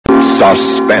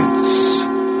Suspense.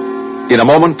 In a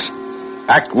moment,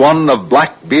 Act One of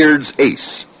Blackbeard's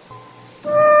Ace.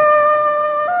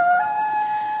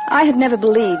 I had never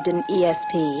believed in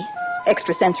ESP,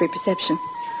 extrasensory perception.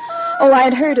 Oh, I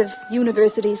had heard of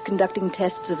universities conducting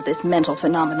tests of this mental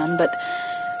phenomenon, but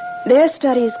their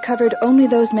studies covered only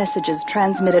those messages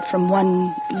transmitted from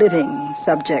one living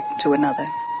subject to another.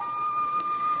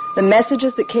 The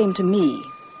messages that came to me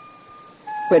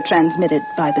were transmitted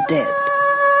by the dead.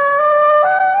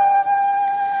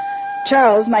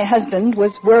 Charles, my husband,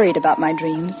 was worried about my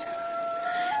dreams.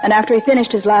 And after he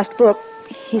finished his last book,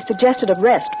 he suggested a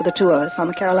rest for the two of us on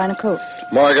the Carolina coast.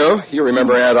 Margot, you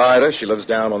remember Aunt Ida? She lives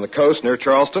down on the coast near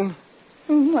Charleston.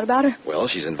 What about her? Well,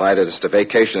 she's invited us to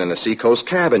vacation in the seacoast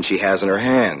cabin she has in her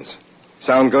hands.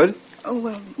 Sound good? Oh,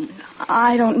 well,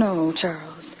 I don't know,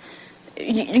 Charles.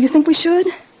 You think we should?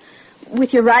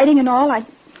 With your writing and all,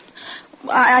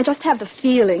 I just have the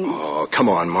feeling. Oh, come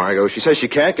on, Margot. She says she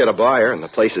can't get a buyer, and the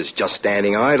place is just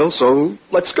standing idle, so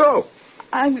let's go.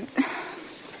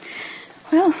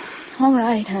 Well, all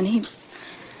right, honey.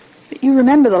 But you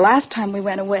remember the last time we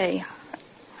went away.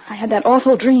 I had that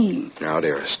awful dream. Now,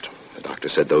 dearest, the doctor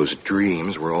said those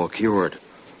dreams were all cured.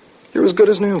 You're as good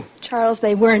as new. Charles,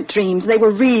 they weren't dreams. They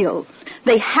were real.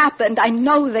 They happened. I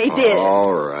know they did.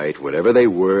 All right. Whatever they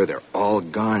were, they're all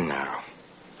gone now.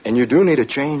 And you do need a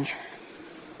change.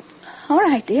 All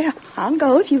right, dear. I'll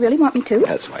go if you really want me to.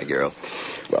 That's my girl.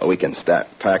 Well, we can start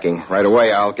packing right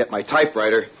away. I'll get my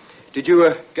typewriter. Did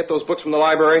you get those books from the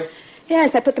library? Yes,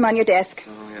 I put them on your desk.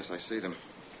 Oh, yes, I see them.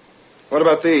 What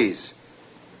about these?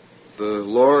 The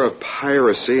Lore of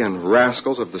Piracy and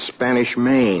Rascals of the Spanish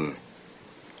Main.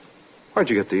 Where'd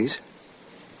you get these?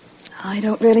 I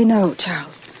don't really know,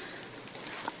 Charles.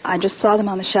 I just saw them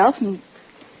on the shelf and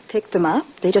picked them up.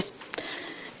 They just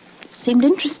seemed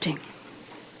interesting.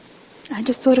 I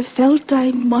just sort of felt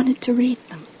I wanted to read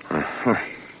them. Uh-huh.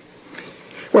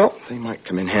 Well, they might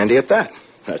come in handy at that.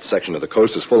 That section of the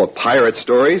coast is full of pirate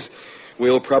stories.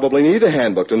 We'll probably need a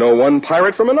handbook to know one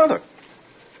pirate from another.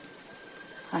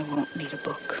 I won't need a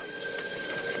book.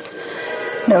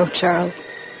 No, Charles.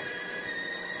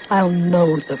 I'll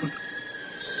know them.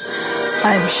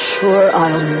 I'm sure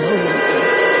I'll know them.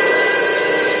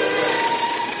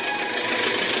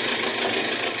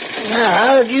 Now,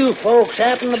 how did you folks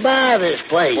happen to buy this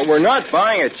place? Well, we're not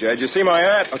buying it, Judge. You see, my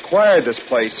aunt acquired this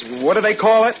place. What do they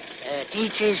call it?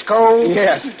 Teach's Cove?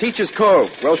 Yes, Teach's Cove.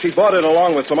 Well, she bought it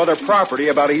along with some other property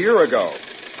about a year ago.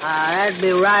 That'd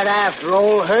be right after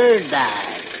old Hurd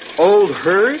died. Old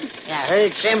Hurd? Yeah,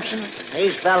 Hurd Simpson.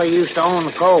 His fella used to own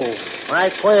the cove.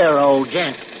 Right queer old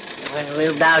gent. When he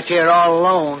lived out here all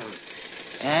alone.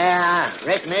 Yeah, I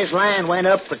reckon this land went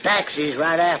up for taxes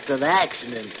right after the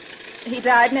accident. He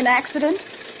died in an accident?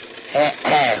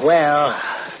 Well,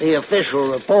 the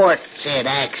official report said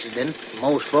accident.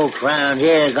 Most folks around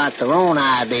here got their own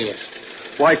ideas.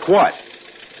 Like what?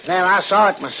 Well, I saw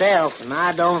it myself, and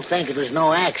I don't think it was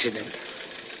no accident.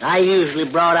 I usually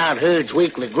brought out Hurd's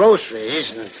weekly groceries,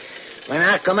 and when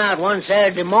I come out one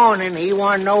Saturday morning, he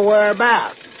wasn't nowhere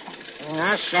about. And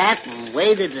I sat and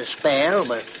waited a spell,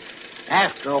 but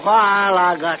after a while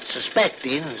I got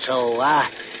suspecting, so I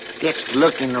gets to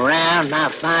looking around, and I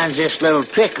finds this little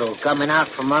trickle coming out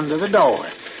from under the door.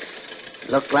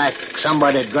 Looked like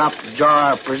somebody dropped a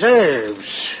jar of preserves,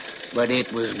 but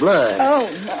it was blood. Oh,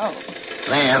 no.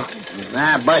 Well,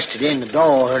 I busted in the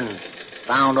door and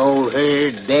found old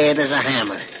Hurd dead as a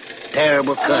hammer.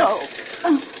 Terrible cut.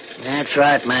 Oh. That's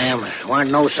right, ma'am.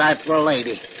 Wasn't no sight for a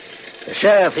lady. The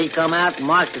sheriff, he come out and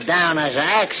marked it down as an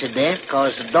accident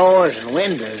because the doors and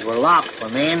windows were locked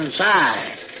from the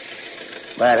inside.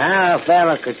 But how a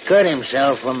fella could cut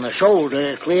himself from the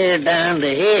shoulder clear down to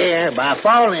here by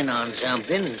falling on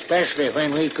something, especially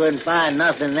when we couldn't find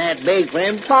nothing that big for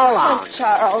him to fall on. Oh,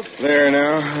 Charles. There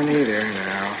now, honey, there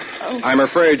now. Oh. I'm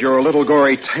afraid your little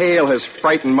gory tale has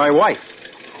frightened my wife.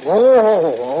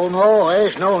 Oh, no,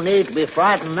 there's no need to be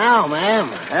frightened now,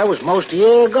 ma'am. That was most a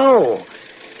year ago.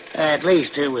 At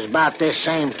least it was about this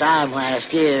same time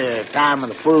last year, time of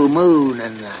the full moon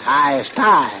and the highest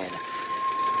tide.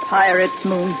 Pirate's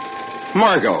Moon.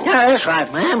 Margot. Yeah, that's right,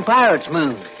 ma'am. Pirate's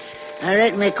Moon. I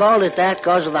reckon they called it that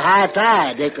because of the high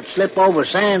tide. They could slip over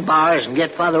sandbars and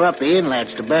get farther up the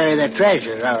inlets to bury their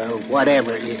treasure or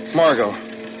whatever. Margot,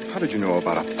 how did you know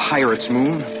about a pirate's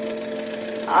moon?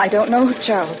 I don't know,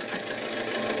 Charles.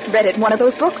 Read it in one of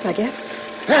those books, I guess.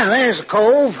 Well, there's the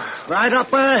cove, right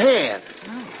up ahead.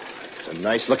 Oh, it's a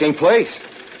nice-looking place.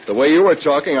 The way you were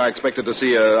talking, I expected to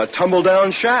see a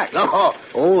tumble-down shack. Oh,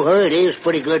 old Hurd, he was a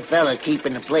pretty good fella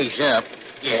keeping the place up.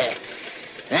 Yeah.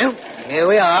 Well, here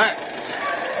we are.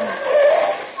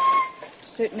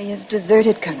 certainly is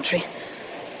deserted country.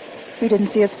 We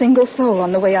didn't see a single soul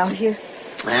on the way out here.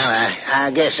 Well, I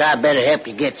guess I better help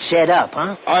you get set up,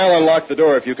 huh? I'll unlock the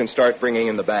door if you can start bringing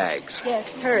in the bags. Yes,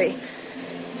 hurry.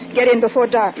 Get in before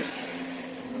dark.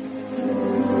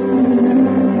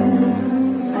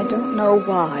 I don't know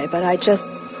why, but I just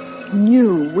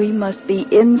knew we must be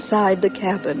inside the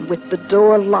cabin with the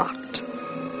door locked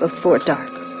before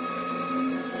dark.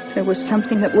 There was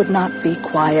something that would not be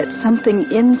quiet, something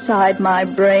inside my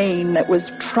brain that was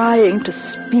trying to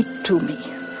speak to me.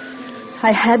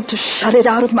 I had to shut it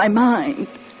out of my mind.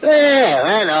 Well,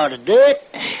 that ought to do it.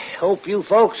 Hope you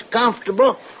folks are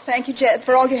comfortable. Thank you, Jed,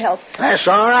 for all your help. That's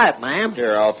all right, ma'am.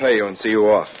 Here, I'll pay you and see you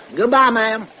off. Goodbye,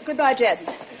 ma'am. Goodbye, Jed.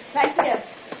 Thanks again.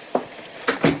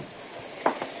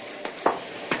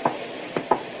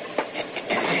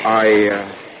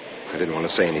 I didn't want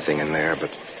to say anything in there,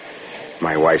 but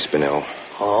my wife's been ill.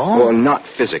 Oh? Well, not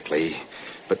physically,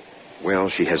 but, well,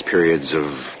 she has periods of,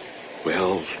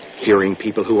 well, hearing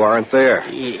people who aren't there.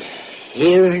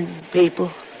 Hearing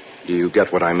people? Do you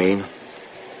get what I mean?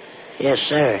 Yes,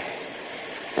 sir.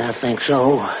 I think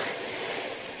so.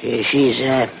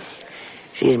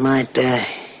 She's might,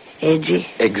 edgy.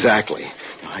 Exactly.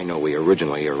 I know we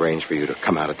originally arranged for you to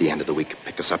come out at the end of the week and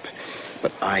pick us up,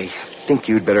 but I think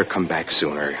you'd better come back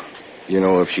sooner. You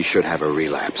know, if she should have a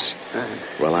relapse.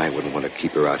 Well, I wouldn't want to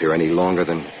keep her out here any longer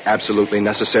than absolutely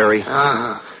necessary.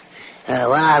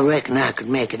 Well, I reckon I could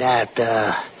make it out,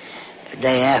 the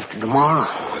day after tomorrow.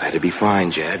 Oh, that'd be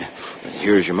fine, Jed.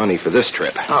 Here's your money for this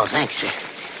trip. Oh, thanks, sir.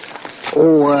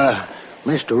 Oh,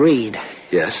 Mr. Reed.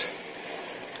 Yes?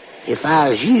 If I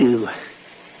was you,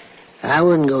 I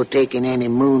wouldn't go taking any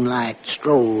moonlight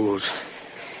strolls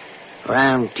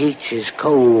around Teach's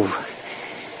Cove.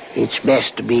 It's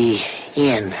best to be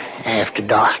in after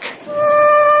dark.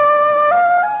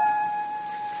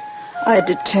 I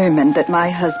determined that my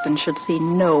husband should see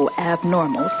no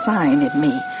abnormal sign in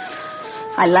me.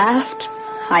 I laughed.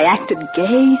 I acted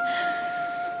gay.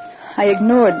 I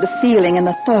ignored the feeling and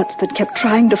the thoughts that kept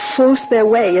trying to force their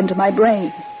way into my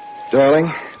brain. Darling,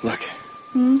 look.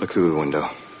 Look through the window.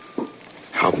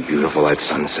 How beautiful that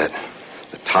sunset.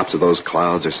 The tops of those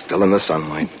clouds are still in the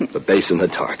sunlight, the base in the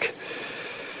dark.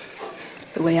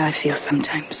 It's the way I feel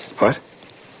sometimes. What?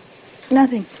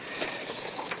 Nothing.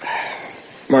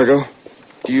 Margot,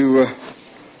 do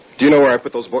you know where I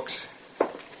put those books?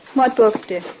 What books,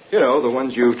 dear? You know, the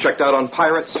ones you checked out on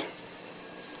pirates.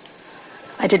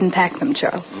 I didn't pack them,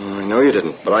 Charles. I know you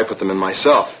didn't, but I put them in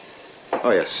myself.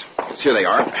 Oh, yes. Here they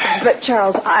are. But,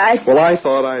 Charles, Well, I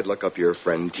thought I'd look up your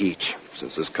friend Teach,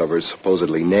 since this cover's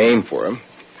supposedly named for him.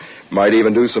 Might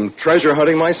even do some treasure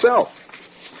hunting myself.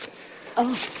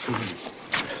 Oh.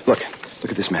 Look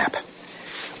at this map.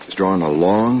 It was drawn a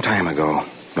long time ago.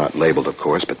 Not labeled, of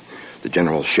course, but the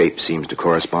general shape seems to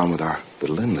correspond with our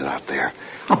little inlet out there.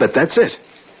 I'll bet that's it.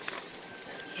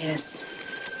 Yes.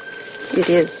 It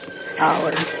is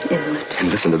our inlet. And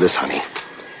listen to this, honey.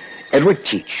 Edward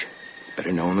Teach,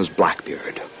 better known as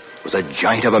Blackbeard, was a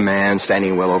giant of a man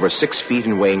standing well over 6 feet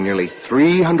and weighing nearly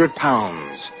 300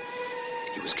 pounds.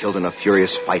 He was killed in a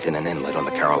furious fight in an inlet on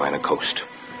the Carolina coast.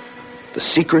 The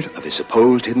secret of his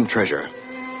supposed hidden treasure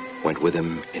went with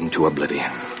him into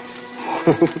oblivion.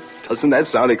 Doesn't that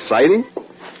sound exciting?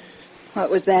 What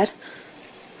was that?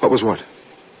 What was what?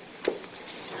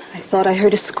 I thought I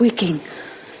heard a squeaking.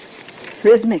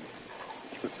 Rhythmic.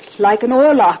 Like an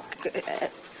oarlock.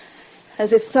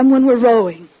 As if someone were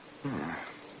rowing.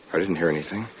 I didn't hear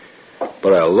anything.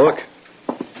 But I'll look.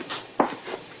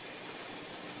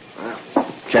 Well,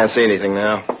 can't see anything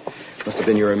now. Must have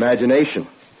been your imagination.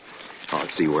 Oh,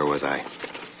 let's see, where was I?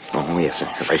 Oh, yes,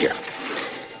 right here.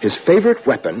 His favorite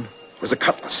weapon was a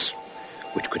cutlass,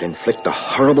 which could inflict a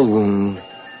horrible wound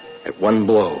at one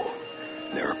blow.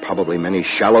 There are probably many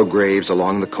shallow graves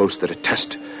along the coast that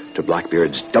attest to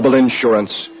Blackbeard's double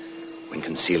insurance when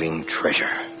concealing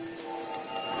treasure.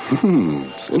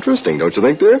 It's interesting, don't you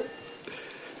think, dear?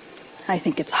 I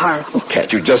think it's horrible.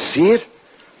 Can't you just see it?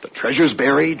 The treasure's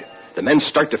buried. The men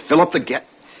start to fill up the gap.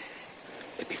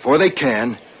 But before they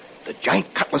can, the giant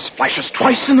cutlass flashes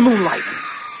twice in the moonlight.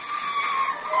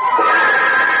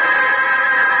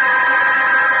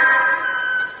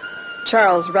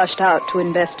 Charles rushed out to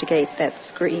investigate that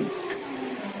scream.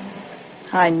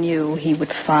 I knew he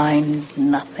would find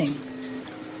nothing.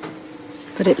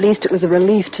 But at least it was a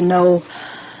relief to know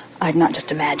I'd not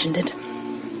just imagined it.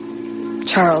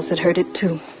 Charles had heard it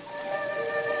too.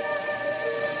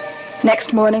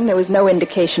 Next morning, there was no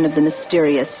indication of the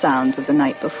mysterious sounds of the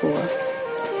night before.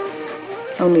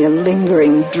 Only a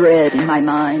lingering dread in my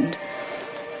mind,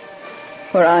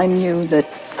 for I knew that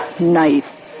night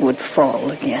would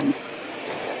fall again.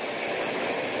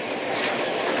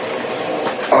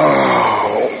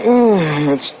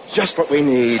 It's just what we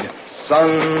need.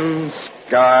 Sun,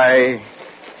 sky.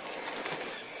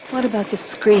 What about the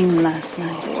scream last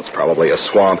night? Well, it's probably a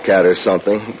swamp cat or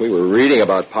something. We were reading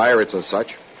about pirates and such.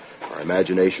 Our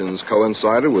imaginations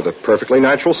coincided with a perfectly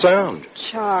natural sound.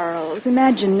 Charles,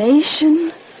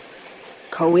 imagination?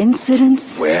 Coincidence?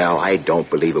 Well, I don't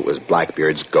believe it was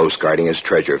Blackbeard's ghost guarding his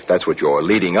treasure, if that's what you're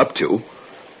leading up to.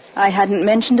 I hadn't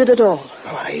mentioned it at all.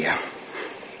 Well, I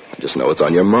just know it's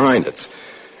on your mind.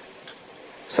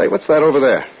 Say, what's that over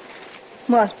there?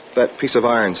 What? That piece of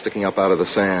iron sticking up out of the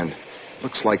sand.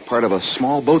 Looks like part of a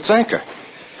small boat's anchor.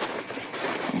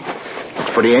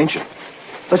 Looks pretty ancient.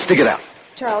 Let's dig it out.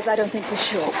 Charles, I don't think we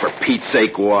should. Oh, for Pete's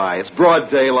sake, why? It's broad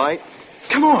daylight.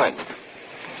 Come on.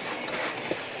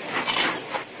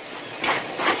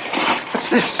 What's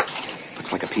this?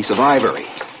 Looks like a piece of ivory.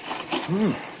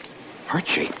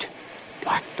 Heart-shaped.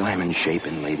 Black diamond shape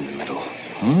inlaid in the middle.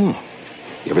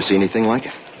 You ever see anything like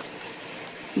it?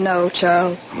 No,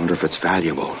 Charles. I wonder if it's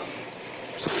valuable.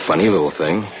 It's a funny little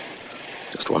thing.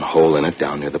 Just one hole in it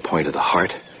down near the point of the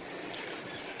heart.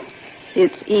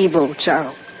 It's evil,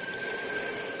 Charles.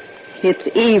 It's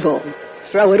evil.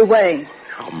 Throw it away.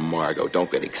 Oh, Margot,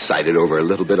 don't get excited over a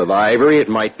little bit of ivory. It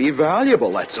might be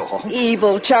valuable, that's all.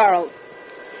 Evil, Charles.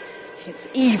 It's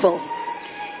evil.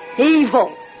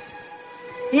 Evil.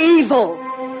 Evil.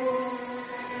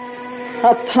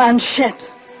 A planchette.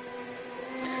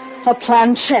 A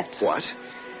planchette. What?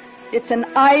 It's an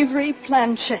ivory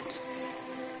planchette.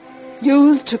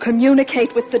 Used to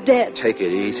communicate with the dead. Take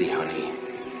it easy, honey.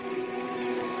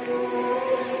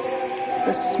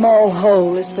 The small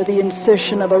hole is for the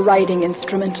insertion of a writing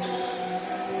instrument.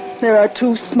 There are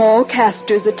 2 small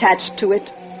casters attached to it.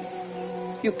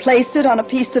 You place it on a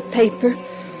piece of paper,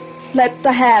 let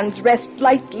the hands rest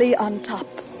lightly on top,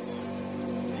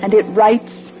 and it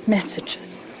writes messages.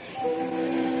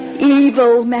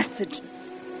 Evil messages.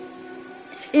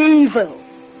 Evil.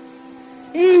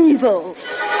 Evil.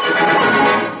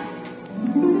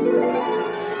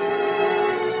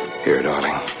 Here,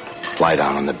 darling. Lie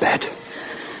down on the bed.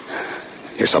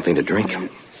 Here's something to drink.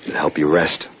 It'll help you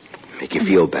rest. Make you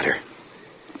feel better.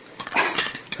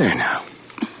 There now.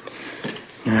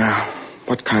 Now,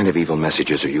 what kind of evil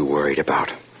messages are you worried about?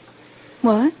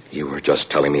 What? You were just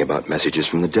telling me about messages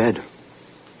from the dead.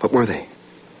 What were they?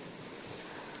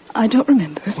 I don't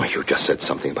remember. Well, you just said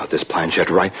something about this planchette,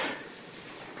 right?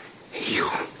 You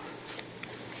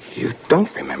don't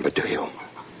remember, do you?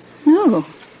 No.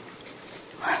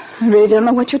 I really don't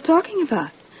know what you're talking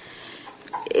about.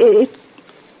 It's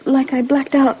like I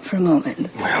blacked out for a moment.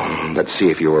 Well, let's see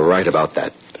if you were right about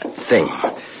that thing.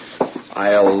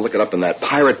 I'll look it up in that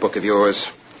pirate book of yours.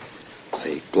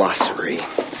 Say, glossary.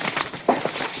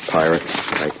 Pirate,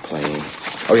 right plane.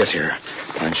 Oh, yes, here.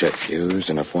 Planchette used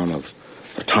in a form of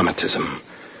automatism.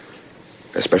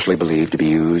 Especially believed to be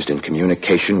used in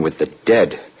communication with the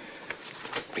dead.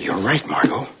 You're right,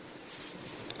 Margot.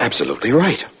 Absolutely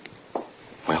right.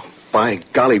 Well, by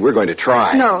golly, we're going to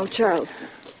try. No, Charles.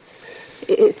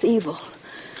 It's evil.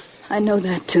 I know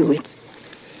that, too.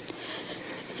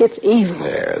 It's evil.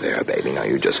 There, baby. Now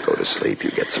you just go to sleep.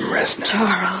 You get some rest now.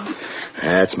 Charles.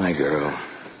 That's my girl.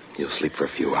 You'll sleep for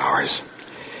a few hours.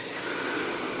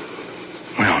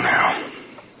 Well, now,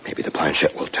 maybe the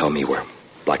planchette will tell me where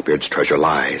Blackbeard's treasure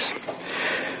lies.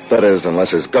 That is, unless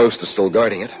his ghost is still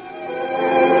guarding it.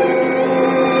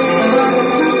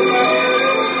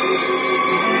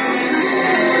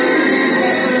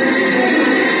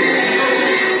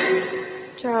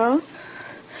 Charles?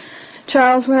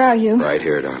 Charles, where are you? Right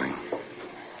here, darling.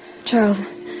 Charles,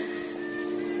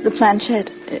 the planchette,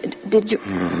 did you...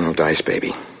 No dice,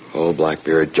 baby. Old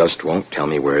Blackbeard just won't tell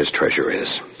me where his treasure is.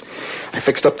 I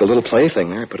fixed up the little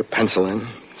plaything there, put a pencil in,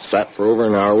 sat for over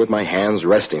an hour with my hands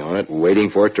resting on it,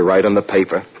 waiting for it to write on the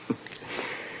paper.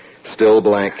 Still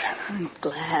blank. I'm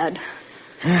glad.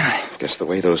 I guess the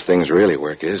way those things really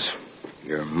work is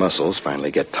your muscles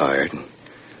finally get tired and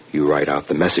you write out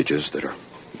the messages that are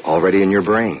already in your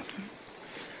brain.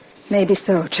 Maybe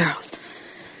so, Charles.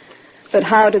 But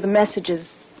how do the messages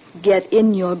get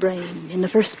in your brain in the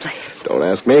first place? Don't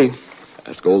ask me.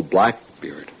 Ask old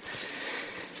Blackbeard.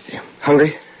 You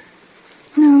hungry?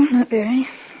 No, not very.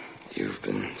 You've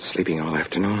been sleeping all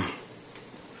afternoon.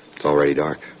 It's already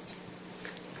dark.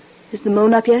 Is the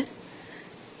moon up yet?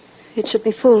 It should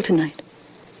be full tonight.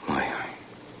 Why,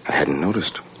 I hadn't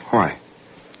noticed. Why?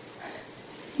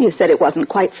 You said it wasn't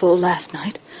quite full last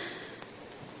night.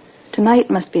 Tonight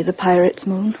must be the pirate's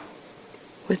moon,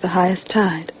 with the highest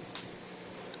tide.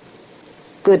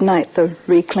 Good night for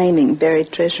reclaiming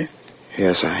buried treasure.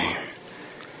 Yes,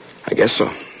 I guess so.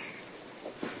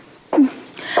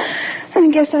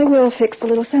 guess I will fix a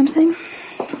little something.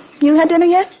 You had dinner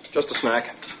yet? Just a snack.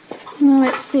 Oh,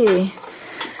 let's see.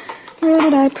 Where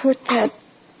did I put that?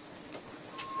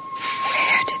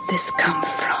 Where did this come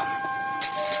from?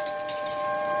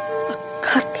 A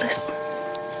cutlass.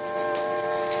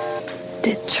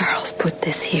 Did Charles put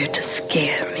this here to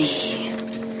scare me?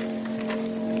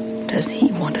 Does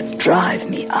he want to drive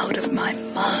me out of my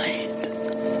mind?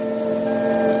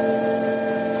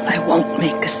 I won't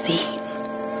make a scene.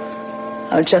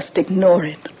 I'll just ignore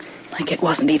it like it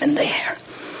wasn't even there.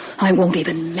 I won't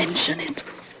even mention it.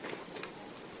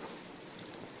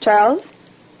 Charles?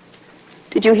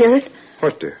 Did you hear it?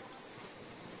 What, dear?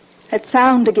 That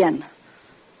sound again.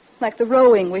 Like the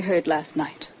rowing we heard last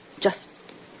night. Just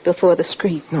before the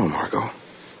scream. No, Margot.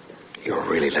 You're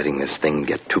really letting this thing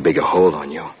get too big a hold on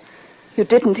you. You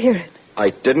didn't hear it?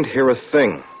 I didn't hear a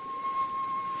thing.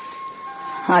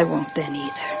 I won't then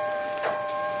either.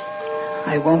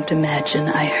 I won't imagine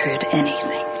I heard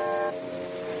anything.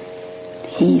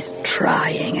 He's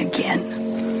trying again.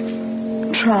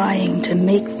 Trying to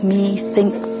make me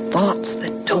think thoughts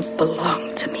that don't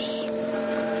belong to me.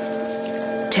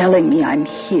 Telling me I'm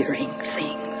hearing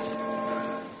things.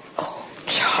 Oh,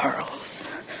 Charles.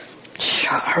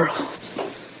 Charles.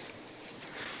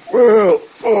 Well,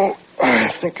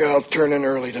 I think I'll turn in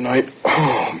early tonight.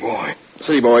 Oh, boy.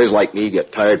 City boys like me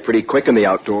get tired pretty quick in the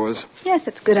outdoors. Yes,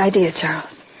 it's a good idea, Charles.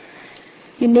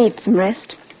 You need some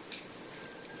rest.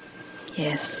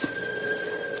 Yes.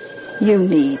 You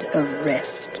need a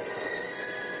rest.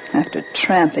 After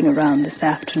tramping around this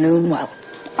afternoon while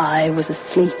I was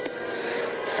asleep,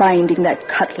 finding that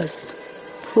cutlass,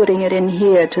 putting it in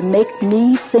here to make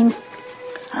me think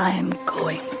I'm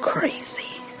going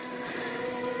crazy.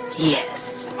 Yes.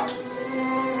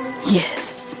 Yes,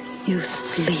 you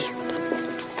sleep.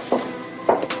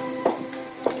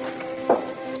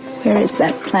 Where is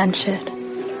that planchette?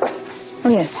 Oh,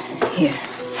 yes, here.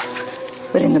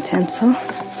 Put in the pencil.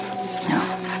 Now,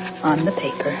 on the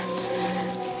paper.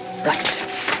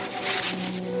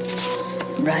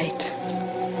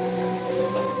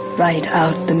 Write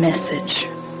out the message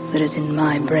that is in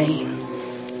my brain.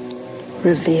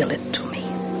 Reveal it to me.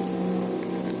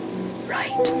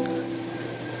 Write.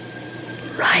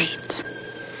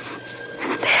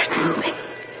 There, it's moving.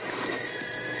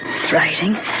 It's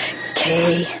writing.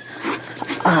 K-I-L.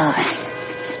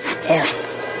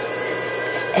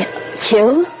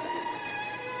 Kill?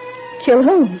 Kill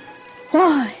whom?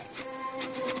 Why?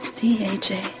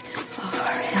 C-H-A-R-L.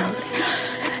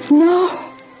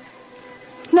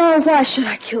 No, why should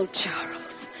I kill Charles?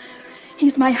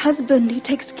 He's my husband. He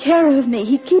takes care of me.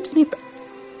 He keeps me...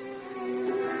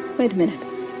 Wait a minute.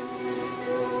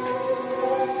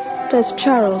 Does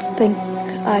Charles think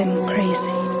I'm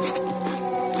crazy?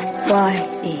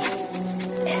 Y-E-S.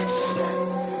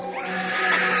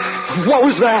 What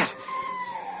was that?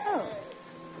 Oh.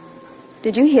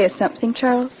 Did you hear something,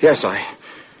 Charles? Yes, I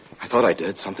thought I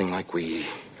did. Something like we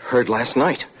heard last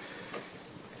night.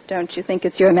 Don't you think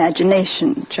it's your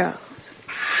imagination, Charles?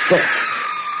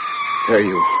 There,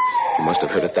 you must have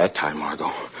heard it that time,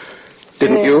 Margot.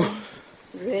 Didn't you?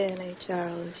 Really,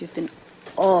 Charles, you've been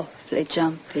awfully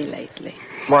jumpy lately.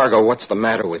 Margot, what's the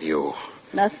matter with you?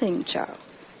 Nothing, Charles.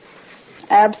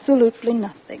 Absolutely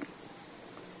nothing.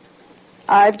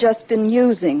 I've just been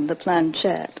using the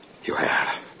planchette. You have?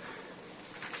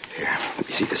 Here, let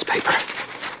me see this paper.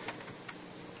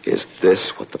 Is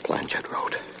this what the planchette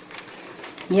wrote?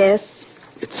 Yes.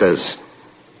 It says,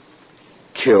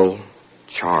 kill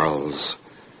Charles.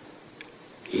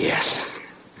 Yes.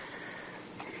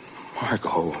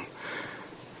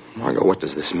 Margot, what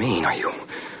does this mean? Are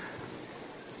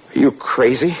you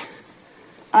crazy?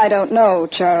 I don't know,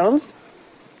 Charles.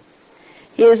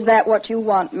 Is that what you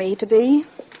want me to be?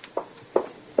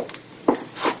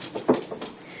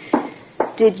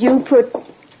 Did you put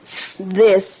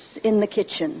this in the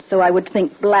kitchen so I would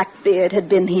think Blackbeard had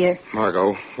been here?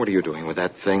 Margot, what are you doing with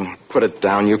that thing? Put it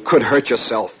down. You could hurt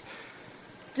yourself.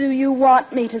 Do you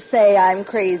want me to say I'm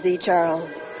crazy, Charles?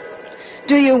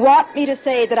 Do you want me to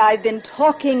say that I've been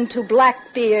talking to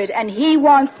Blackbeard and he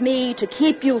wants me to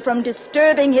keep you from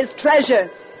disturbing his treasure?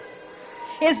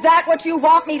 Is that what you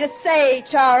want me to say,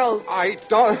 Charles? I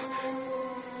don't...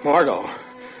 Margot,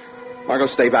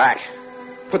 stay back.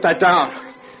 Put that down.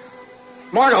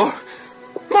 Margot!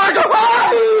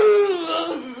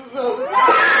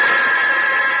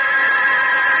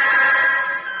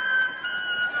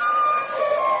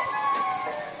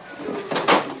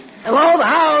 Hello, the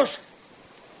house.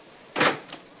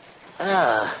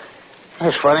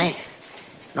 That's funny.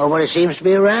 Nobody seems to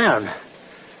be around.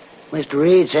 Mr.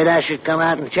 Reed said I should come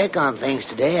out and check on things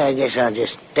today. I guess I'll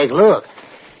just take a look.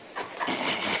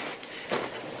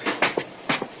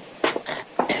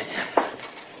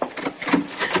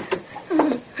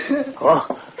 Oh,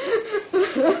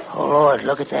 Lord,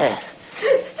 look at that.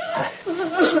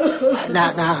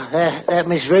 Now, there,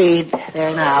 Miss Reed.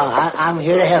 There now. I'm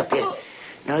here to help you.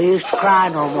 No use to cry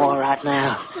no more right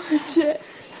now.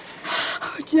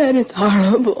 Jen, it's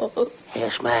horrible.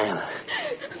 Yes, ma'am.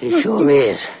 It sure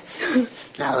is.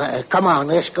 Now, come on,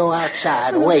 let's go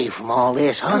outside, away from all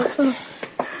this, huh?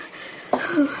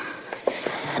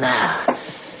 Now,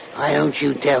 why don't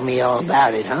you tell me all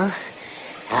about it, huh?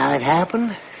 How it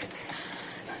happened?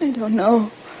 I don't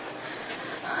know.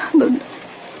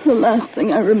 The last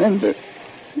thing I remember,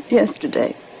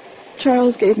 yesterday,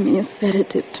 Charles gave me a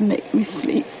sedative to make me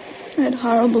sleep. I had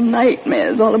horrible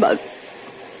nightmares all about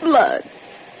blood.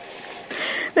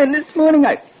 Then this morning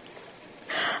I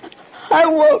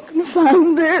woke and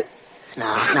found this.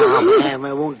 Now, ma'am,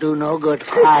 it won't do no good to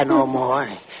cry no more.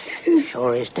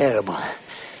 Sure is terrible.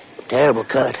 Terrible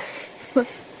cut.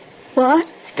 What?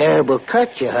 Terrible cut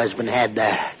your husband had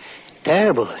there.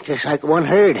 Terrible, just like the one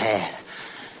Hurd had.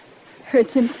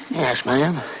 Hurts him? Yes,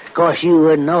 ma'am. Of course, you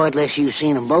wouldn't know it unless you've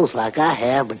seen them both like I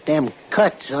have, but them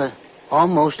cuts are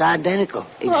almost identical.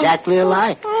 Exactly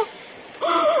alike.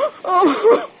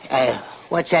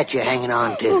 What's that you're hanging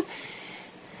on to?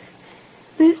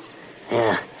 This?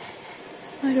 Yeah.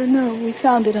 I don't know. We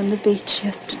found it on the beach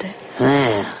yesterday.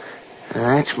 Yeah.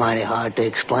 That's mighty hard to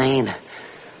explain.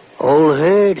 Old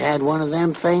Hurd had one of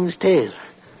them things, too.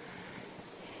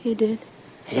 He did?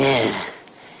 Yeah.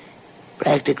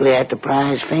 Practically had to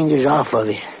pry his fingers off of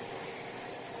you.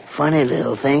 Funny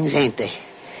little things, ain't they?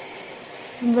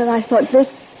 But I thought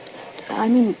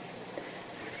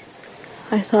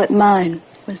I thought mine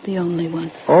was the only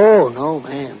one. Oh, no,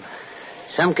 ma'am.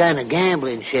 Some kind of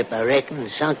gambling ship, I reckon,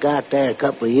 sunk out there a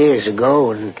couple of years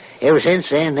ago, and ever since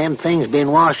then, them things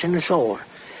been washing ashore.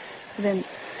 Then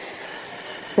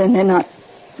they're not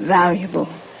valuable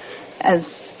as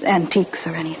antiques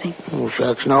or anything. Oh,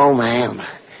 shucks, no, ma'am.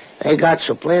 They got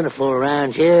so plentiful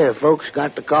around here, folks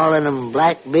got to calling them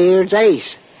Blackbeard's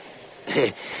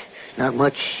ace. Not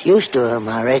much use to them,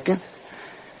 I reckon.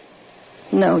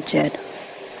 No, Jed.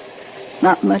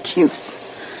 Not much use.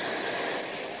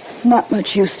 Not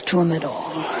much use to him at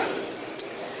all.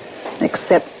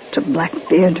 Except to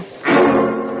Blackbeard.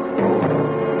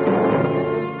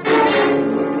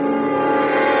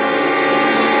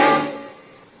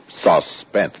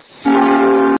 Suspense.